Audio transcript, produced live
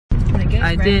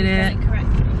I did it.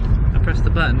 I pressed the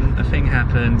button, a thing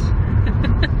happened.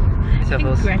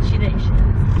 Congratulations.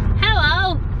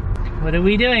 Hello! What are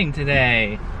we doing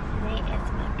today? Today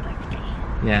is my birthday.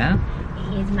 Yeah?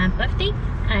 It is my birthday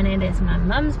and it is my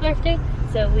mum's birthday.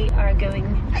 So we are going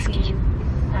to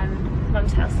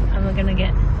mum's house and we're gonna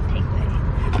get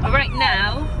takeaway. But right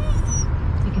now,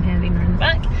 you can hear Luna in the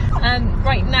back.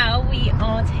 Right now we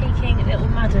are taking little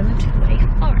madam to a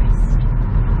forest.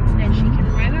 So then she can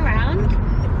roam around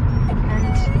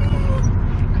and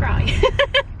cry.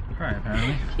 Cry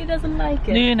apparently. She doesn't like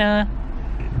it. Luna!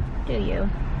 Do you?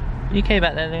 You okay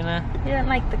back there, Luna? You don't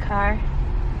like the car.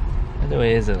 The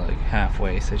way is like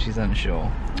halfway, so she's unsure.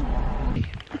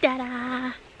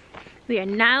 Ta-da! We are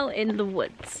now in the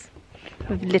woods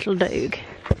with little dog.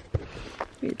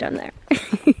 We're done there.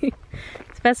 It's the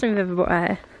first time we've ever brought her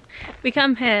here. We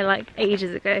come here like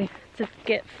ages ago to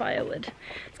get firewood.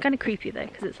 It's kind of creepy though,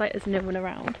 because it's like there's no one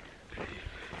around.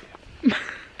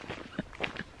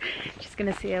 Just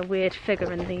gonna see a weird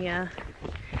figure in the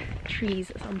trees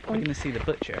at some point. You're gonna see the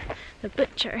butcher. The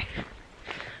butcher.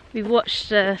 We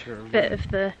watched a bit of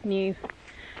the new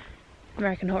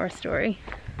American Horror Story.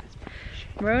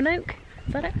 Roanoke?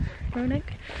 Is that it?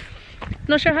 Roanoke?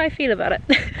 Not sure how I feel about it.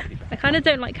 I kind of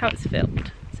don't like how it's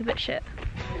filmed. It's a bit shit.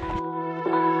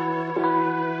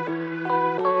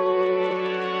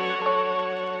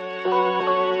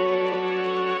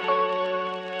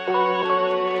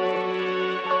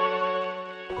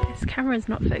 This camera's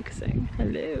not focusing.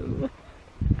 Hello.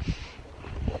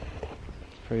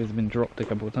 Freya's been dropped a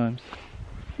couple of times.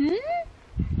 Okay,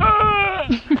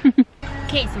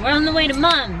 so we're on the way to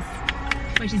Mum's,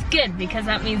 which is good because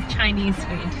that means Chinese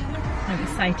food. I'm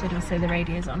excited. Also, the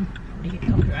radio's on. We get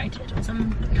copyrighted or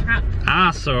some crap.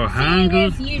 So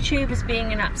hungry. YouTube is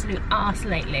being an absolute arse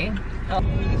lately. Oh.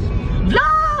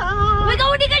 Vlog! We're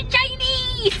going to get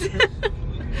Chinese!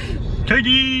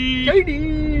 Chinese!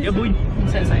 Chinese! Yeah, boy. I'm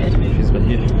so excited.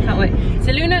 Can't wait.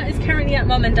 So Luna is currently at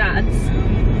Mum and Dad's,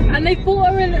 and they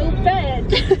bought her a little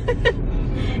bed.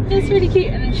 It's really cute,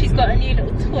 and she's got a new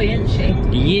little toy, isn't she?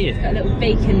 Yeah. She's got a little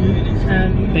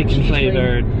bacon Bacon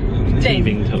flavoured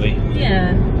teething toy.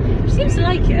 Yeah. She seems to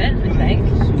like it, I think.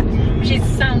 She's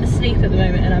sound asleep at the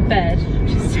moment in her bed.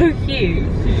 She's so cute.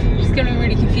 She's gonna be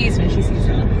really confused when she sees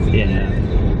us. Yeah.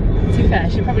 To be fair,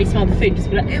 she'll probably smell the food and just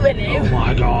be like, ooh, hello. Oh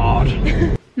my god.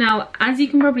 Now, as you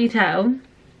can probably tell,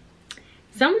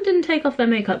 someone didn't take off their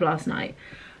makeup last night.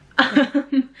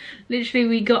 Literally,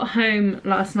 we got home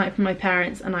last night from my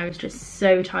parents and I was just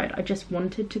so tired. I just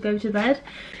wanted to go to bed.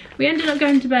 We ended up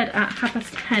going to bed at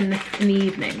 10:30 in the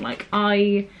evening. Like,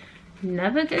 I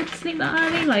never go to sleep that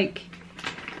early. Like,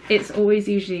 it's always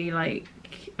usually like,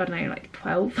 I don't know, like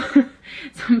 12,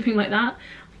 something like that. I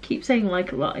keep saying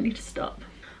like a lot, I need to stop.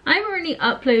 I haven't really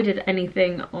uploaded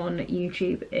anything on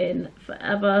YouTube in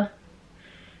forever.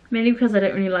 Mainly because I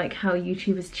don't really like how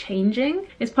YouTube is changing.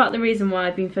 It's part of the reason why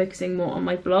I've been focusing more on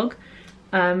my blog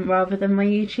rather than my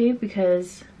YouTube,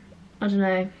 because, I don't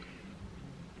know.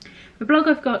 The blog,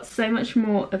 I've got so much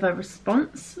more of a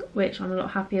response, which I'm a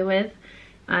lot happier with.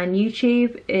 And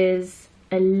YouTube is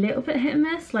a little bit hit and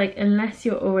miss. Like, unless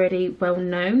you're already well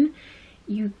known,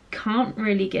 you can't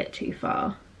really get too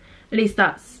far. At least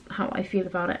that's how I feel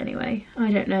about it anyway.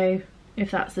 I don't know if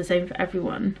that's the same for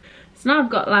everyone. So now I've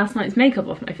got last night's makeup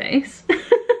off my face.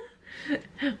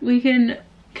 We can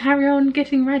carry on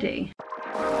getting ready.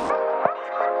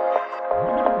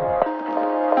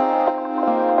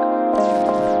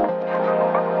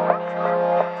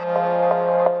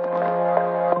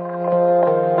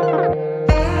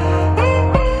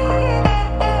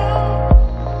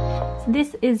 So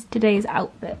this is today's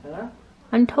outfit.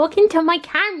 I'm talking to my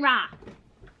camera.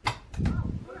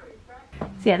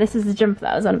 So yeah, this is the jumper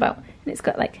that I was on about. And it's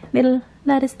got like little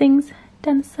lattice things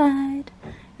down the side.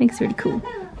 I think it's really cool.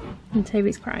 And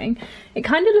Toby's crying. It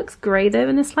kind of looks grey though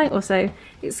in this light. Also,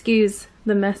 excuse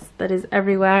the mess that is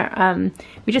everywhere.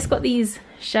 We just got these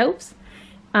shelves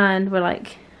and we're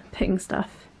like putting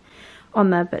stuff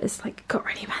on there, but it's like got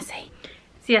really messy.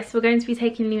 So yes, we're going to be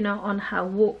taking Luna on her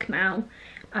walk now.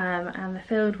 And the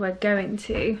field we're going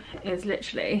to is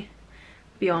literally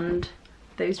beyond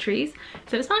those trees,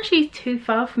 so it's not actually too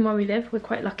far from where we live. We're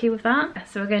quite lucky with that.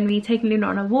 So we're going to be taking Luna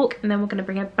on a walk and then we're going to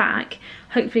bring her back.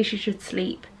 Hopefully she should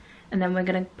sleep and then we're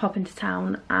going to pop into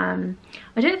town. I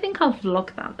don't think I'll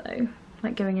vlog that though,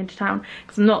 like going into town,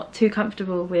 because I'm not too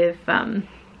comfortable with I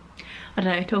don't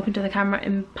know, talking to the camera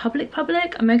in public.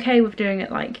 I'm okay with doing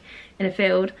it like in a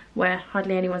field where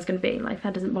hardly anyone's going to be, like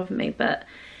that doesn't bother me, but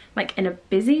like in a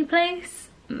busy place,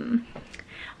 I'm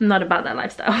not about that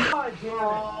lifestyle.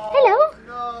 Hello.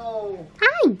 No.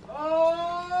 Hi.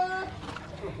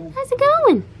 How's it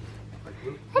going?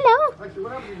 Hello.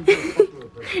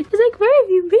 It's like, where have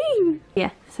you been?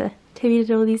 Yeah, so Toby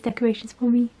did all these decorations for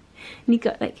me. And he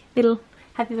got like little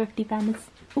happy birthday banners.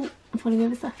 Oh, I'm falling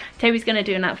over stuff. Toby's gonna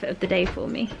do an outfit of the day for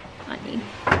me, aren't you?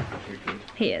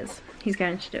 He is. He's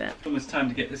going to do it. Almost time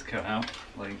to get this coat out.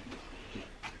 Like,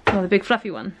 oh, the big fluffy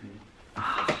one.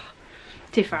 Oh,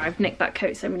 too far. I've nicked that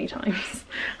coat so many times.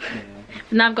 yeah.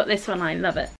 But now I've got this one. I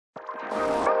love it.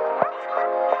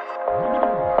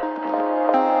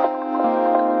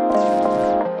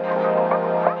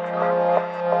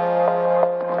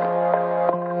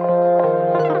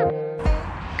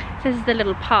 This is the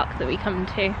little park that we come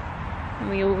to and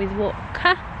we always walk.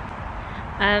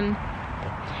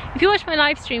 If you watch my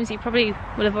live streams, you probably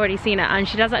will have already seen it, and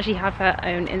she does actually have her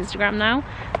own Instagram now.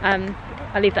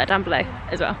 I'll leave that down below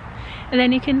as well. And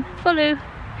then you can follow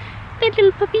the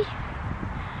little puppy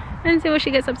and see what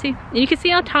she gets up to. And you can see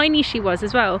how tiny she was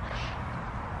as well.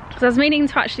 Because I was meaning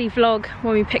to actually vlog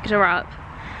when we picked her up,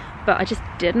 but I just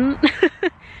didn't.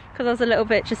 Because I was a little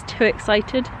bit just too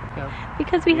excited.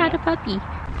 Because we had a puppy.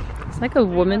 It's like a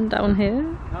woman down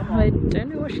here. I don't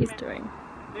know what she's doing.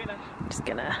 I'm just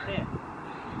gonna...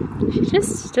 She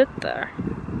just stood there.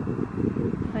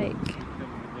 Like...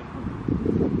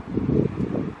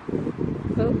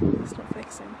 Oh, it's not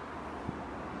fixing.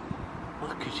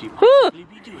 What could she possibly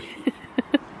be doing?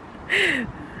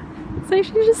 So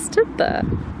she just stood there.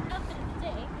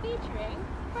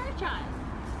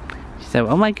 she said,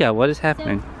 oh my god, what is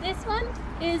happening? So this one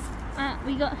is,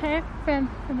 we got her from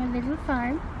a little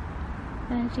farm.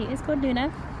 And she is called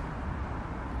Luna.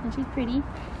 And she's pretty.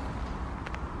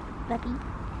 Lucky.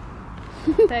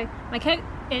 So my coat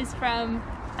is from...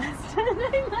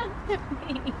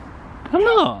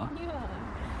 Hello!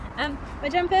 My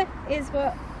jumper is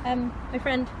what my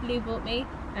friend Lou bought me,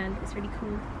 and it's really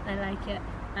cool. I like it.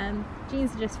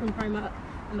 Jeans are just from Primark,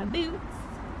 and my boots.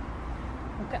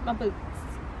 I'll get my boots.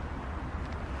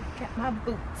 Get my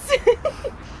boots.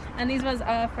 And these ones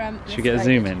are from... Should we get a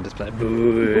zoom in? Just like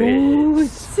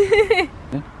boots. Yeah.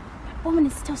 That woman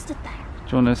is still stood there. Do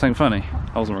you want to know something funny?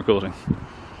 I wasn't recording.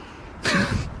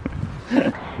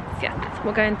 Yeah,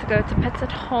 we're going to go to Pets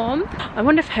at Home. I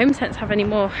wonder if Home Sense have any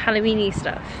more Halloween-y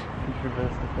stuff.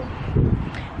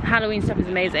 Halloween stuff is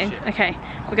amazing. Okay,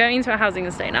 we're going into a housing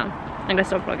estate now. I'm gonna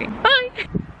stop vlogging. Bye!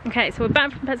 Okay, so we're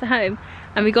back from Pets at Home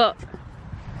and we got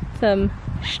some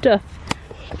stuff.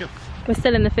 We're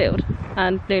still in the field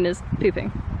and Luna's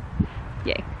pooping.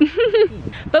 Yay.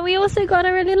 But we also got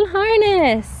her a little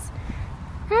harness,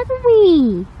 haven't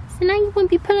we? So now you won't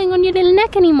be pulling on your little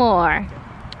neck anymore.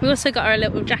 We also got her a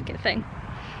little jacket thing.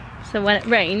 So when it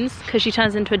rains, because she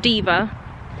turns into a diva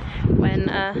when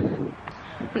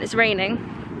it's raining,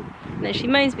 and then she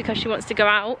moans because she wants to go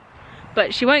out,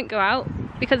 but she won't go out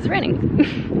because it's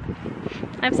raining.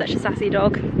 I'm such a sassy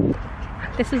dog.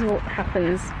 This is what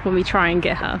happens when we try and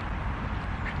get her.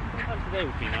 Today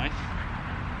would be nice.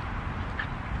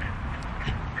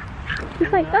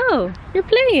 She's like, oh, you're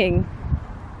playing.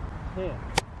 Yeah.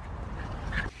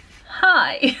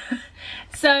 Hi.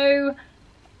 So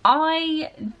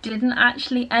I didn't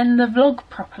actually end the vlog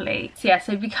properly. So yeah,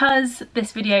 so because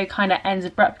this video kind of ends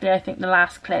abruptly, I think the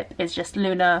last clip is just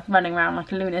Luna running around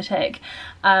like a lunatic.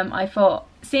 I thought,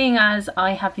 seeing as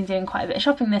I have been doing quite a bit of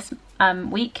shopping this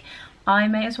week, I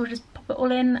may as well just pop it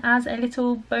all in as a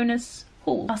little bonus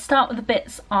haul. I'll start with the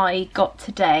bits I got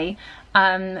today,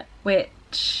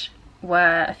 which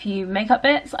were a few makeup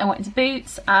bits. I went into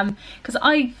Boots because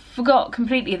I forgot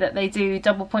completely that they do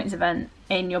double points event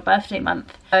in your birthday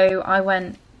month, so I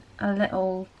went a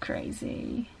little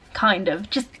crazy, kind of,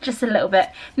 just a little bit,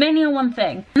 mainly on one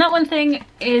thing, and that one thing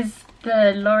is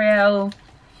the L'Oreal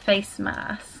face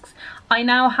masks. I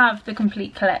now have the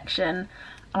complete collection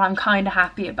and I'm kind of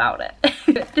happy about it.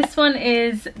 This one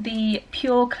is the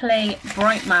Pure Clay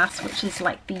Bright Mask, which is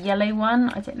like the yellow one.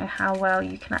 I don't know how well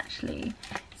you can actually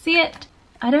see it.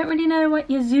 I don't really know what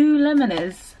Yazoo Lemon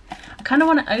is. I kind of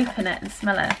want to open it and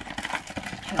smell it.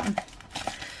 Hang on.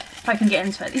 If I can get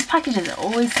into it. These packages are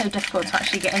always so difficult to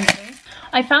actually get into.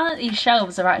 I found that these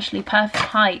shelves are actually perfect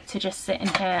height to just sit in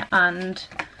here and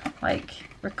like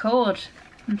record.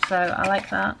 And so I like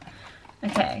that.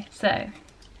 Okay, so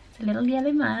it's a little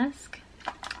yellow mask.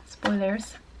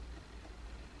 Spoilers.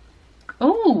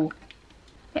 Oh,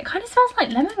 it kind of smells like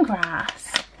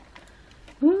lemongrass.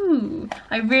 Ooh,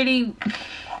 I really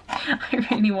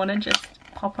want to just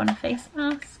pop on a face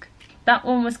mask. That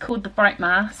one was called the Bright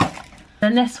Mask.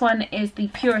 Then this one is the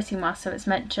Purity Mask, so it's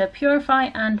meant to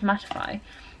purify and mattify.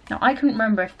 Now I couldn't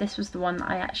remember if this was the one that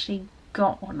I actually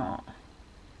got or not.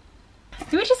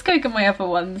 Let me just go get my other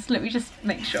ones. Let me just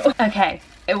make sure. Okay,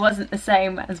 it wasn't the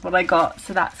same as what I got,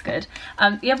 so that's good.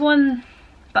 The other one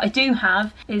that I do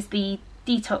have is the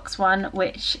Detox one,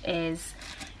 which is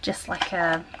just like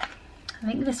a, I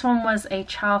think this one was a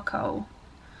charcoal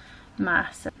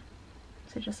mask.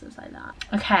 So it just looks like that.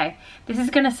 Okay, this is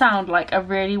gonna sound like a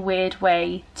really weird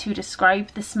way to describe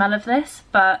the smell of this,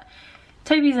 but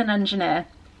Toby's an engineer.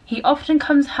 He often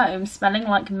comes home smelling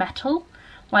like metal.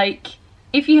 Like,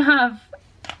 if you have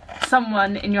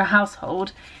someone in your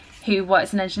household who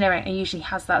works in engineering and usually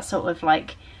has that sort of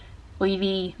like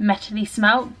oily, metally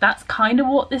smell, that's kind of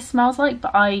what this smells like,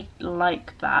 but I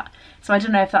like that. So I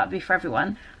don't know if that would be for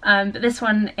everyone. But this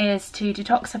one is to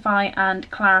detoxify and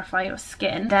clarify your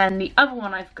skin. Then the other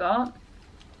one I've got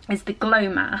is the Glow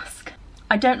Mask.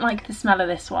 I don't like the smell of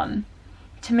this one.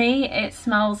 To me, it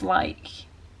smells like,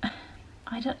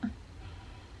 I don't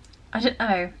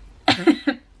know.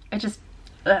 It just,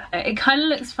 ugh. It kind of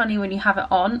looks funny when you have it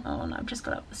on. Oh no, I've just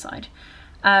got it up the side.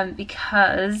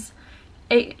 Because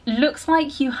it looks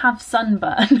like you have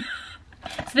sunburn.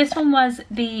 So this one was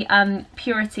the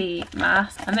Purity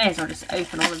Mask. I may as well just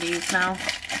open all of these now.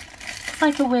 It's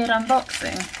like a weird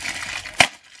unboxing.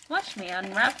 Watch me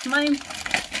unwrap my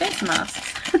face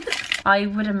masks. I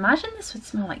would imagine this would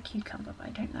smell like cucumber, but I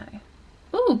don't know.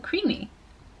 Ooh, creamy.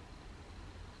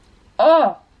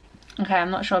 Oh! Okay,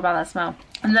 I'm not sure about that smell.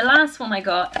 And the last one I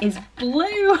got is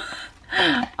blue.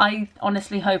 I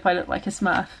honestly hope I look like a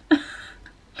Smurf.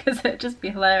 Because it'd just be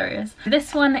hilarious.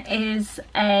 This one is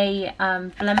a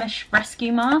blemish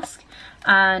rescue mask,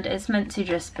 and it's meant to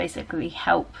just basically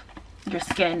help your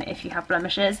skin if you have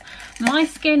blemishes. My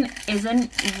skin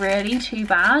isn't really too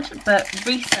bad, but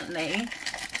recently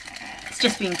it's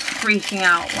just been freaking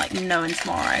out like no one's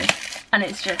tomorrow, and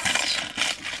it's just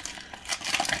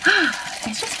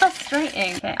it's just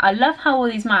frustrating. Okay, I love how all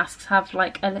these masks have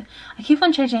like a, I keep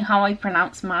on changing how I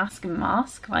pronounce mask and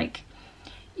mask, like,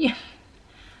 yeah.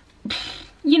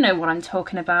 You know what I'm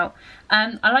talking about.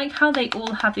 I like how they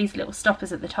all have these little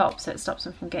stoppers at the top, so it stops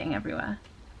them from getting everywhere.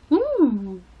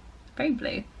 Ooh, very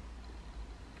blue.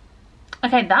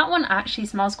 Okay, that one actually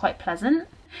smells quite pleasant.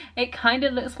 It kind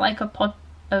of looks like a pot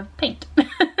of paint.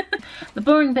 The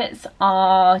boring bits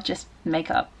are just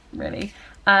makeup, really.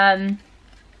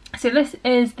 So this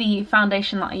is the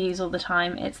foundation that I use all the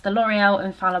time. It's the L'Oreal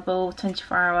Infallible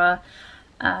 24-hour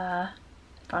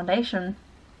foundation.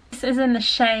 This is in the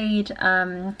shade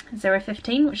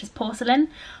 015, which is porcelain.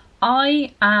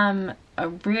 I am a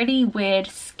really weird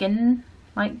skin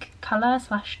like colour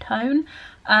 / tone.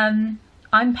 I'm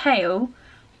pale,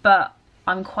 but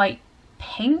I'm quite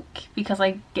pink because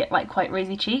I get like quite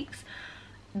rosy cheeks.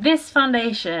 This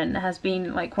foundation has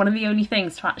been like one of the only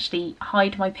things to actually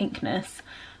hide my pinkness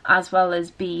as well as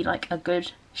be like a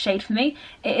good shade for me.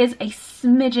 It is a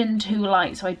smidgen too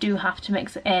light, so I do have to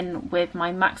mix it in with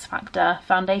my Max Factor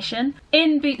foundation.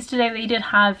 In Boots today they did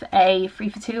have a 3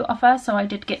 for 2 offer, so I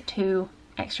did get 2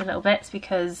 extra little bits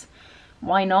because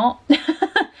why not?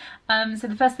 So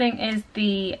the first thing is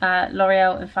the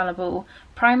L'Oreal Infallible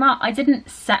primer. I didn't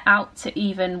set out to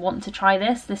even want to try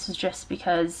this. This was just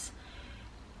because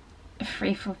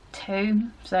 3 for 2,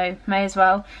 so may as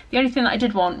well. The only thing that I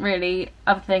did want, really,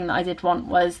 other thing that I did want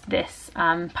was this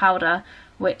powder,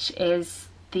 which is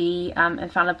the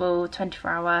Infallible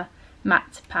 24-hour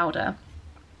matte powder.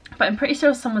 But I'm pretty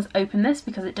sure someone's opened this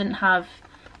because it didn't have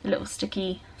the little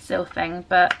sticky seal thing,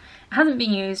 but it hasn't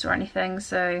been used or anything,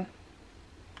 so.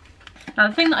 Now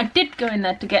the thing that I did go in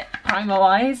there to get primer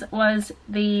wise was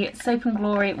the Soap and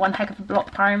Glory One Heck of a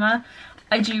Block primer.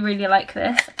 I do really like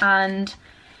this, and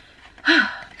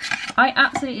I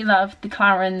absolutely love the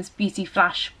Clarins Beauty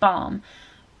Flash Balm,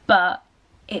 but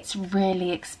it's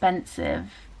really expensive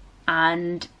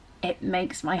and it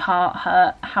makes my heart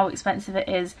hurt how expensive it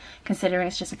is considering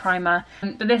it's just a primer.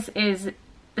 But this is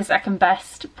the second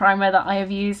best primer that I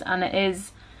have used and it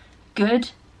is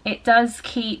good. It does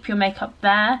keep your makeup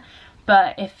there,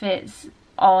 but if it's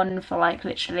on for like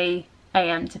literally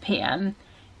AM to PM,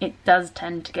 it does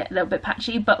tend to get a little bit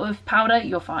patchy, but with powder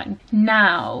you're fine.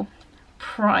 Now,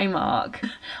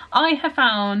 Primark. I have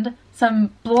found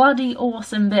some bloody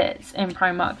awesome bits in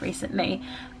Primark recently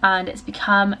and it's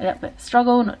become a little bit of a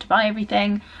struggle not to buy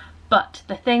everything, but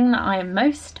the thing that I am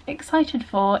most excited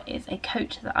for is a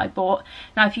coat that I bought.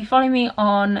 Now if you follow me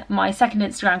on my second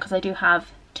Instagram, because I do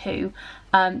have 2,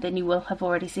 then you will have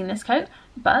already seen this coat,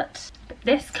 but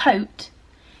this coat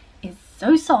is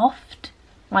so soft,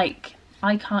 like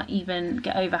I can't even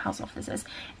get over how soft this is.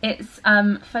 It's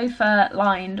faux fur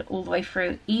lined all the way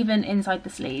through, even inside the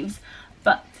sleeves,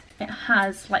 but it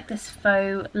has like this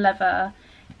faux leather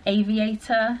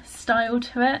aviator style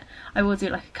to it. I will do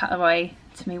like a cutaway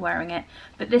to me wearing it,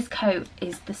 but this coat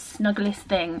is the snugglest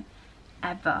thing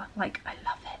ever. Like, I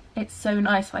love it. It's so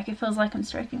nice, like it feels like I'm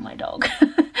stroking my dog.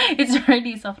 It's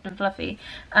really soft and fluffy.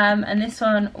 And this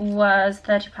one was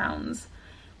 £30,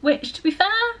 which, to be fair,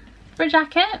 for a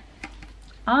jacket,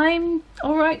 I'm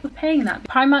alright with paying that.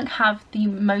 Primark have the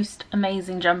most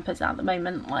amazing jumpers at the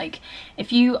moment. Like,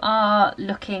 if you are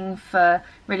looking for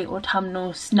really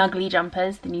autumnal snuggly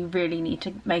jumpers, then you really need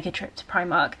to make a trip to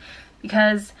Primark,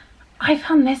 because I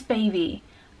found this baby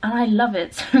and I love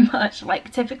it so much.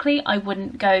 Like, typically I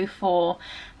wouldn't go for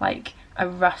like a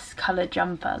rust coloured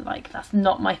jumper, like that's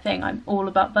not my thing. I'm all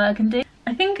about burgundy.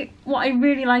 I think what I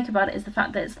really like about it is the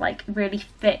fact that it's like really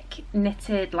thick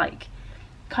knitted, like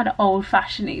kind of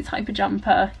old-fashioned type of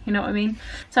jumper, you know what I mean?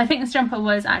 So I think this jumper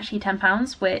was actually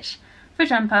 £10, which for a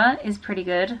jumper is pretty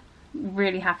good.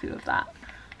 Really happy with that.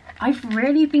 I've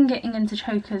really been getting into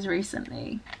chokers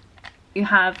recently. You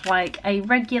have like a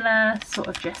regular sort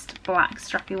of just black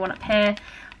strappy one up here,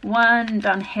 one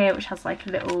down here which has like a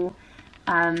little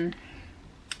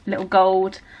little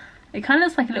gold, it kind of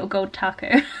looks like a little gold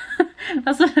taco.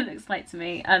 That's what it looks like to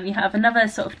me. You have another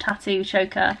sort of tattoo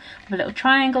choker with a little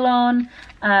triangle on,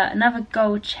 another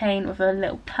gold chain with a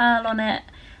little pearl on it,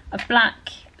 a black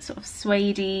sort of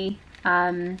suede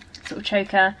sort of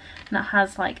choker, and that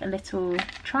has like a little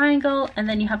triangle, and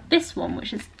then you have this one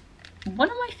which is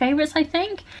one of my favourites, I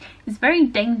think. It's very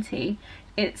dainty.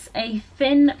 It's a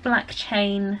thin black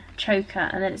chain choker,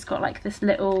 and then it's got like this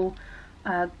little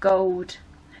gold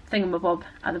thingamabob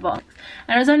at the bottom,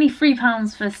 and it was only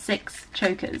 £3 for 6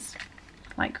 chokers.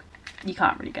 Like, you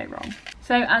can't really go wrong.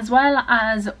 So as well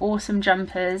as awesome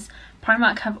jumpers,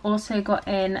 Primark have also got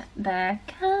in their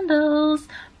candles,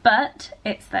 but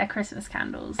it's their Christmas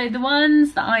candles. So the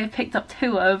ones that I picked up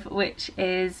 2 of, which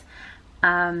is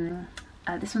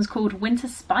this one's called Winter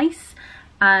Spice,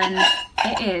 and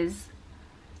it is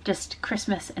just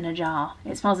Christmas in a jar.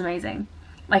 It smells amazing.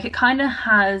 Like, it kind of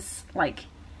has like,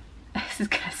 this is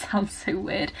gonna sound so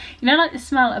weird, you know, like the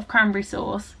smell of cranberry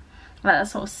sauce, like that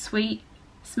sort of sweet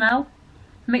smell.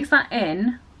 Mix that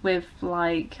in with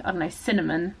like, I don't know,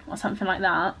 cinnamon or something like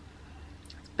that.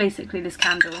 It's basically this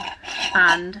candle,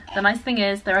 and the nice thing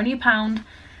is they're only £1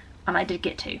 and I did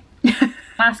get 2.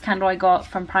 Last candle I got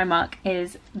from Primark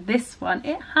is this one.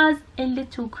 It has a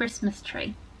little Christmas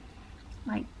tree.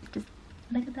 Like, just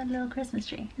look at that little Christmas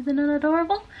tree. Isn't it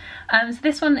adorable? So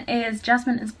this one is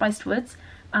Jasmine and Spiced Woods,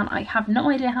 and I have no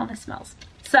idea how this smells.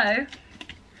 So,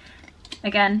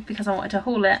 again, because I wanted to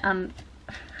haul it, and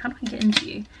how do I get into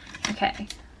you? Okay.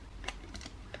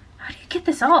 How do you get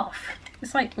this off?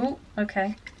 It's like, oh,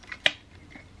 okay.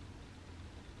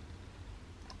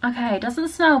 Okay, it doesn't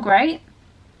smell great.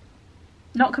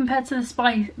 Not compared to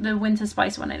the Winter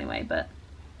Spice one anyway, but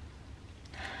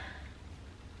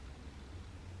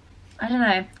I don't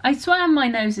know. I swear my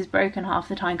nose is broken half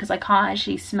the time because I can't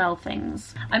actually smell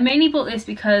things. I mainly bought this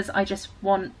because I just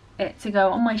want it to go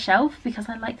on my shelf because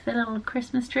I like the little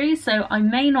Christmas trees, so I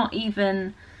may not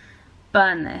even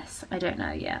burn this. I don't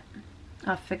know yet.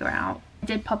 I'll figure it out. I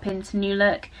did pop into New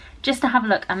Look just to have a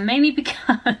look, and mainly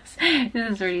because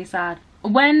this is really sad.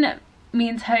 When me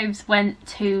and Tobes went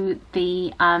to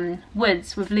the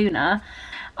woods with Luna,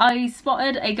 I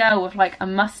spotted a girl with like a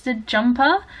mustard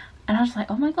jumper, and I was like,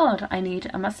 oh my god, I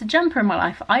need a mustard jumper in my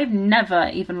life. I've never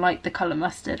even liked the colour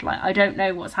mustard. Like, I don't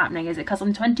know what's happening. Is it because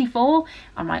I'm 24?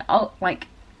 I'm like, oh, like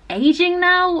aging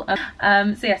now?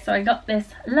 So yeah, so I got this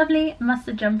lovely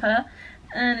mustard jumper,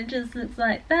 and it just looks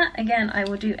like that. Again, I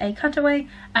will do a cutaway,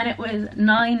 and it was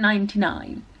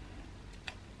 $9.99.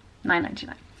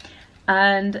 $9.99.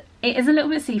 And it is a little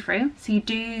bit see-through, so you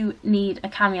do need a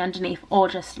cami underneath, or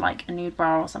just like a nude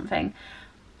bra or something,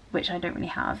 which I don't really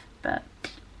have, but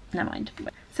never mind.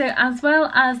 So as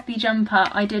well as the jumper,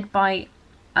 I did buy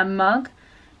a mug,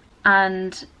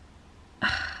 and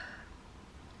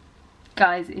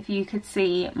guys, if you could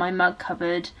see my mug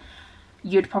cupboard,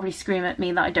 you'd probably scream at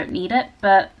me that I don't need it,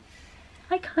 but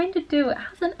I kind of do. It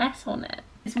has an S on it.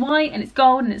 It's white and it's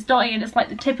gold and it's dotty, and it's like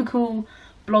the typical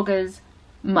blogger's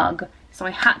mug, so I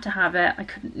had to have it. I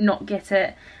could not get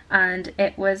it, and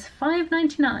it was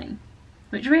 $5.99,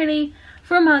 which really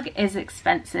for a mug is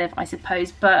expensive, I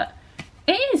suppose, but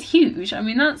it is huge. I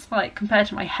mean, that's like compared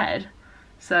to my head.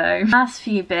 So last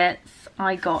few bits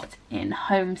I got in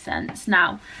HomeSense.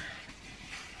 Now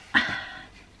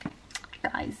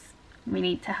guys, we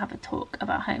need to have a talk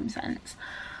about HomeSense.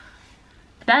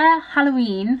 Their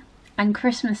Halloween and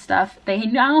Christmas stuff, they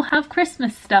now have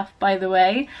Christmas stuff, by the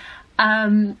way.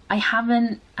 I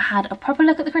haven't had a proper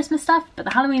look at the Christmas stuff, but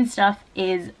the Halloween stuff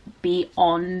is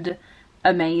beyond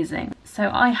amazing. So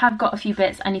I have got a few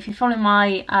bits, and if you follow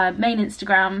my main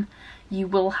Instagram, you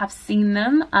will have seen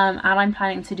them, and I'm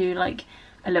planning to do like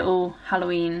a little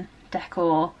Halloween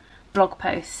decor blog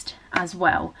post as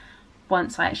well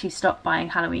once I actually stop buying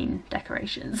Halloween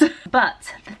decorations.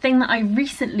 But the thing that I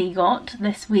recently got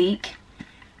this week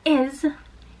is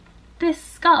this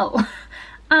skull.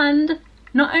 And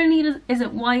not only is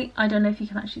it white, I don't know if you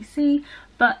can actually see,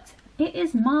 but it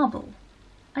is marble.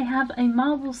 I have a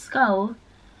marble skull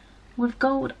with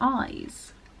gold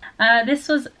eyes. This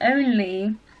was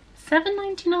only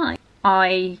 £7.99.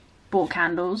 I bought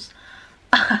candles.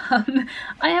 I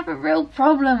have a real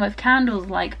problem with candles.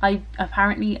 Like, I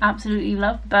apparently absolutely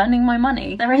love burning my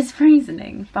money. There is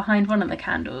reasoning behind one of the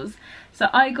candles. So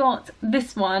I got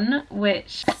this one,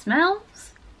 which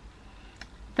smells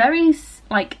very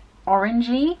like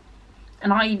orangey,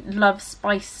 and I love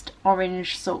spiced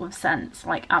orange sort of scents,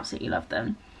 like absolutely love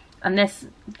them. And this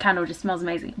candle just smells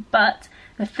amazing. But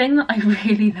the thing that I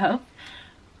really love,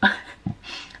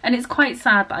 and it's quite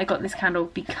sad that I got this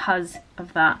candle because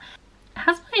of that, it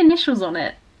has my initials on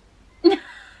it.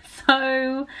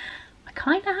 So I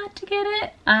kind of had to get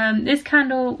it. This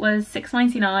candle was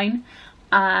 £6.99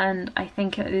 and I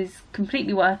think it is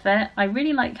completely worth it. I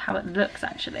really like how it looks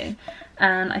actually,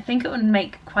 and I think it would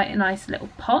make quite a nice little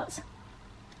pot,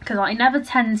 because I never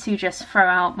tend to just throw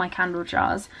out my candle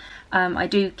jars. I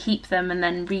do keep them and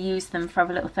then reuse them for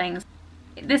other little things.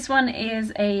 This one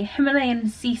is a Himalayan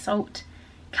sea salt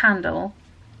candle,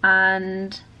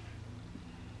 and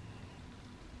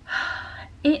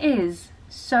it is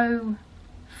so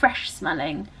fresh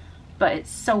smelling, but it's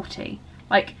salty.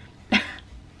 Like,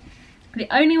 the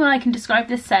only way I can describe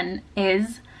this scent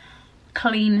is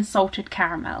clean salted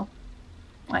caramel.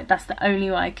 Like, that's the only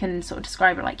way I can sort of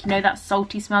describe it. Like, you know that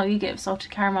salty smell you get of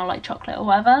salted caramel, like chocolate or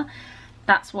whatever?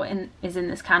 That's what is in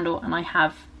this candle, and I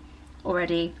have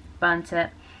already burnt it.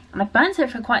 And I've burnt it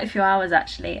for quite a few hours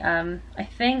actually. I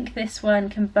think this one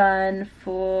can burn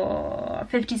for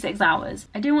 56 hours.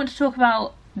 I do want to talk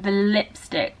about the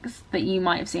lipsticks that you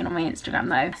might have seen on my Instagram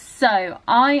though. So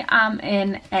I am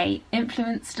in a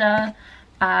influencer,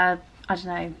 I don't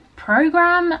know,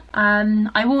 program.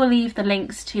 I will leave the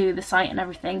links to the site and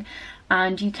everything,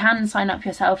 and you can sign up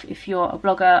yourself if you're a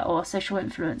blogger or a social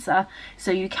influencer,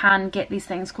 so you can get these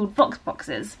things called Vox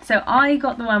boxes. So I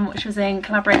got the one which was in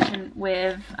collaboration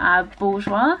with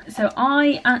Bourjois. So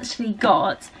I actually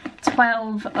got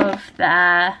 12 of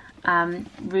their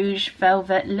Rouge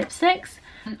Velvet lipsticks.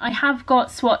 I have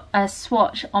got a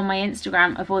swatch on my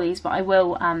Instagram of all these, but I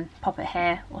will pop it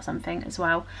here or something as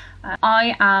well.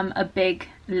 I am a big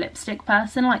lipstick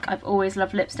person. Like, I've always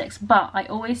loved lipsticks, but I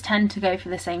always tend to go for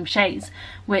the same shades,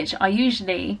 which are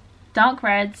usually dark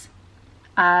reds,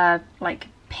 like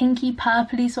pinky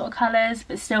purpley sort of colours,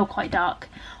 but still quite dark,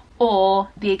 or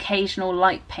the occasional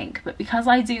light pink. But because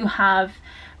I do have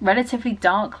relatively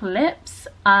dark lips,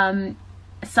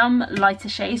 some lighter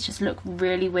shades just look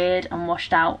really weird and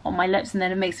washed out on my lips, and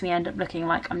then it makes me end up looking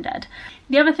like I'm dead.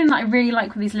 The other thing that I really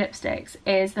like with these lipsticks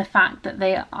is the fact that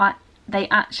they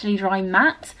actually dry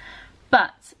matte.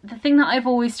 But the thing that I've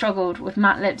always struggled with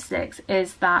matte lipsticks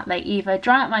is that they either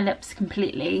dry out my lips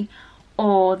completely,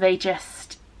 or they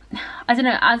just, I don't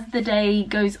know, as the day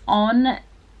goes on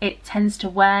it tends to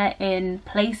wear in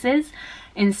places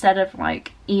instead of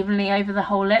like evenly over the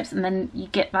whole lips, and then you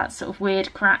get that sort of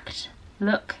weird cracked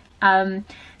look.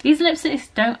 These lipsticks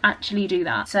don't actually do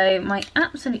that. So my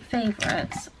absolute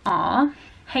favourites are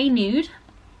Hey Nude,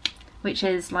 which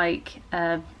is like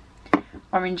a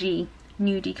orangey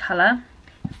nudie colour.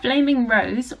 Flaming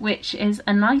Rose, which is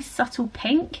a nice subtle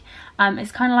pink.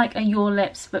 It's kind of like a Your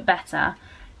Lips but better.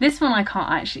 This one I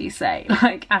can't actually say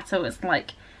like at all. It's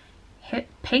like hip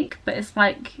pink, but it's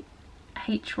like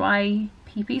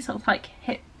HYPP, so it's like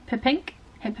hip pink.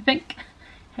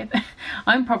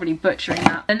 I'm probably butchering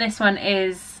that. And this one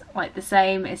is like the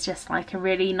same. It's just like a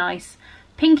really nice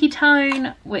pinky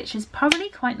tone, which is probably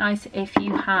quite nice if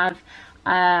you have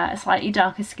a slightly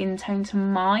darker skin tone to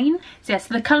mine. So yes,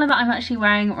 the colour that I'm actually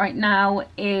wearing right now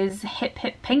is hip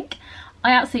pink.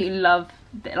 I absolutely love,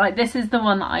 like, this is the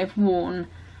one that I've worn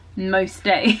most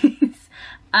days.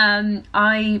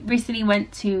 I recently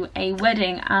went to a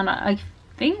wedding, and I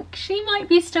think she might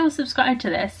be still subscribed to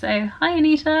this, so hi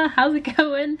Anita, how's it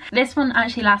going? This one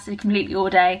actually lasted completely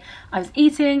all day. I was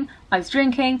eating, I was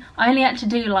drinking, I only had to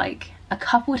do like a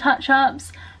couple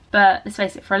touch-ups, but let's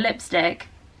face it, for a lipstick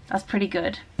that's pretty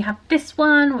good. We have this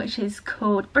one which is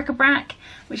called Bric-a-Brac,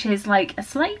 which is like a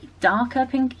slightly darker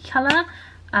pinky colour,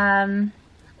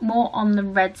 more on the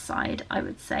red side I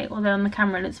would say, although on the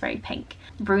camera it looks very pink.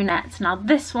 Brunette. Now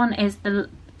this one is the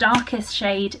darkest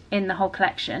shade in the whole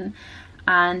collection,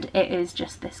 and it is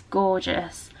just this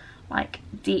gorgeous like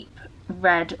deep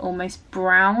red, almost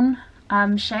brown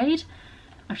shade.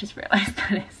 I've just realised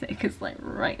that it's like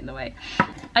right in the way.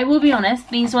 I will be honest,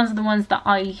 these ones are the ones that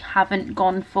I haven't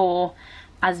gone for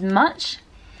as much.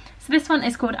 So this one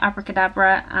is called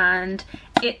Abracadabra, and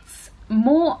it's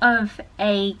more of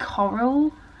a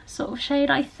coral sort of shade,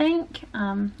 I think.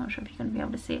 Not sure if you're going to be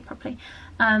able to see it properly.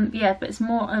 Yeah, but it's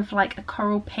more of like a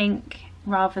coral pink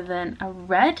rather than a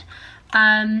red.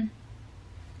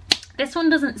 This one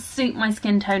doesn't suit my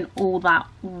skin tone all that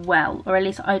well, or at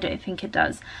least I don't think it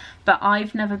does. But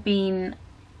I've never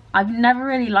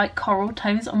really liked coral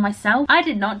tones on myself. I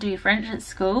did not do French at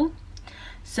school,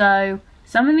 so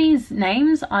some of these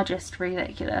names are just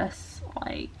ridiculous.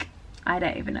 Like, I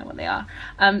don't even know what they are.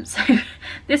 So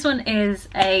this one is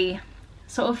a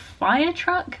sort of fire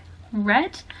truck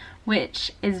red,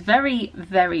 which is very,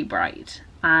 very bright,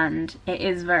 and it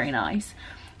is very nice.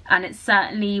 And it's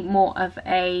certainly more of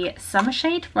a summer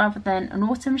shade rather than an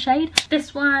autumn shade.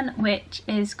 This one, which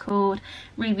is called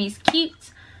Ruby's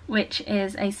Cute, which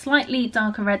is a slightly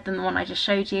darker red than the one I just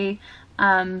showed you,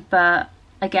 but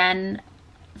again,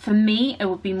 for me it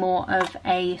would be more of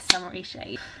a summery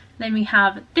shade. Then we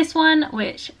have this one,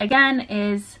 which again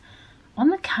is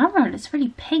on the camera and it's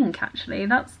really pink actually.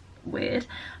 That's weird.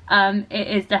 It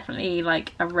is definitely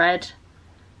like a red.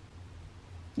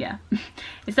 Yeah,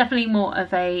 it's definitely more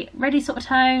of a reddy sort of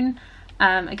tone.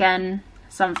 Again,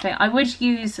 something I would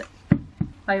use.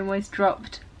 I almost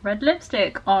dropped red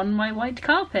lipstick on my white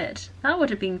carpet. That would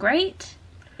have been great.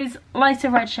 These lighter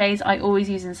red shades I always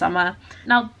use in summer.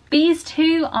 Now these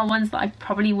two are ones that I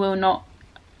probably will not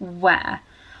wear.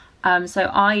 So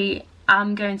I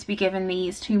am going to be giving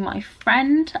these to my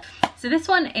friend. So this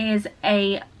one is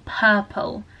a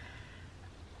purple.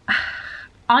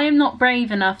 I am not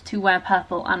brave enough to wear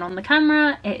purple, and on the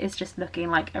camera it is just looking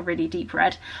like a really deep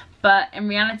red, but in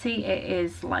reality it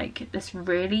is like this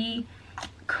really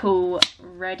cool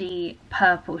reddy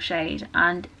purple shade,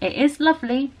 and it is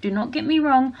lovely, do not get me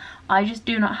wrong. I just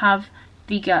do not have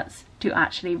the guts to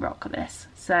actually rock this.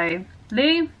 So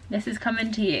Lou, this is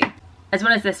coming to you, as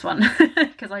well as this one,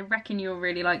 because I reckon you'll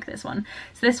really like this one.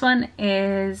 So this one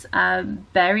is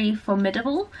Berry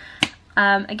Formidable.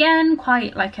 Again,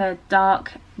 quite like a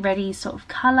dark reddy sort of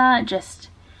colour. Just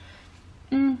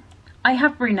I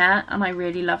have brunette and I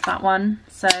really love that one,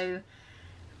 so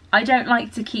I don't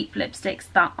like to keep lipsticks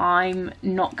that I'm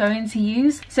not going to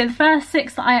use. So the first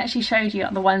 6 that I actually showed you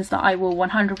are the ones that I will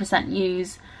 100%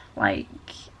 use, like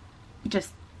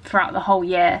just throughout the whole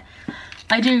year.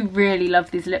 I do really love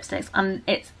these lipsticks, and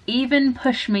it's even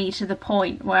pushed me to the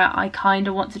point where I kind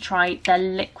of want to try their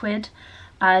liquid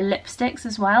lipsticks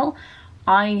as well.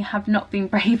 I have not been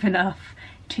brave enough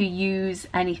to use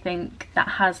anything that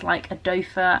has like a doe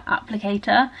foot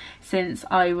applicator since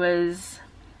I was,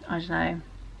 I don't know,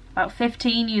 about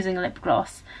 15 using a lip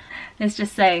gloss. Let's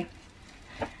just say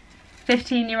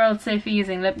 15-year-old Sophie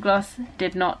using lip gloss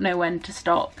did not know when to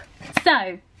stop.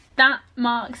 So that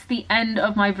marks the end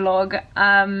of my vlog.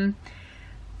 I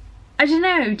don't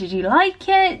know, did you like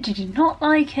it? Did you not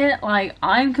like it? Like,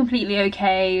 I'm completely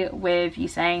okay with you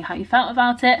saying how you felt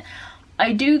about it.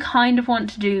 I do kind of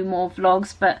want to do more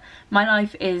vlogs, but my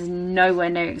life is nowhere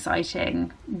near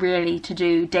exciting really to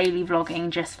do daily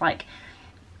vlogging, just like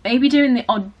maybe doing the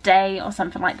odd day or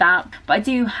something like that. But I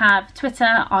do have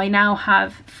Twitter. I now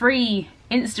have 3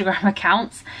 Instagram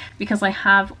accounts because I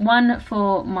have one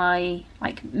for my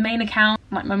like main account,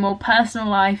 like my more personal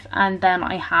life, and then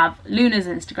I have Luna's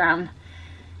Instagram.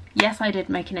 Yes, I did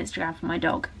make an Instagram for my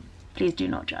dog. Please do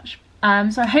not judge.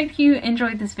 So I hope you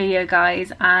enjoyed this video,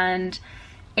 guys, and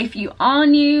if you are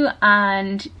new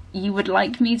and you would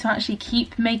like me to actually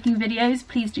keep making videos,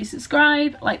 please do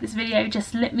subscribe, like this video,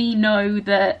 just let me know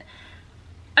that,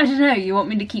 I don't know, you want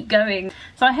me to keep going.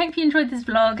 So I hope you enjoyed this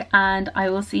vlog, and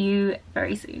I will see you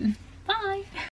very soon.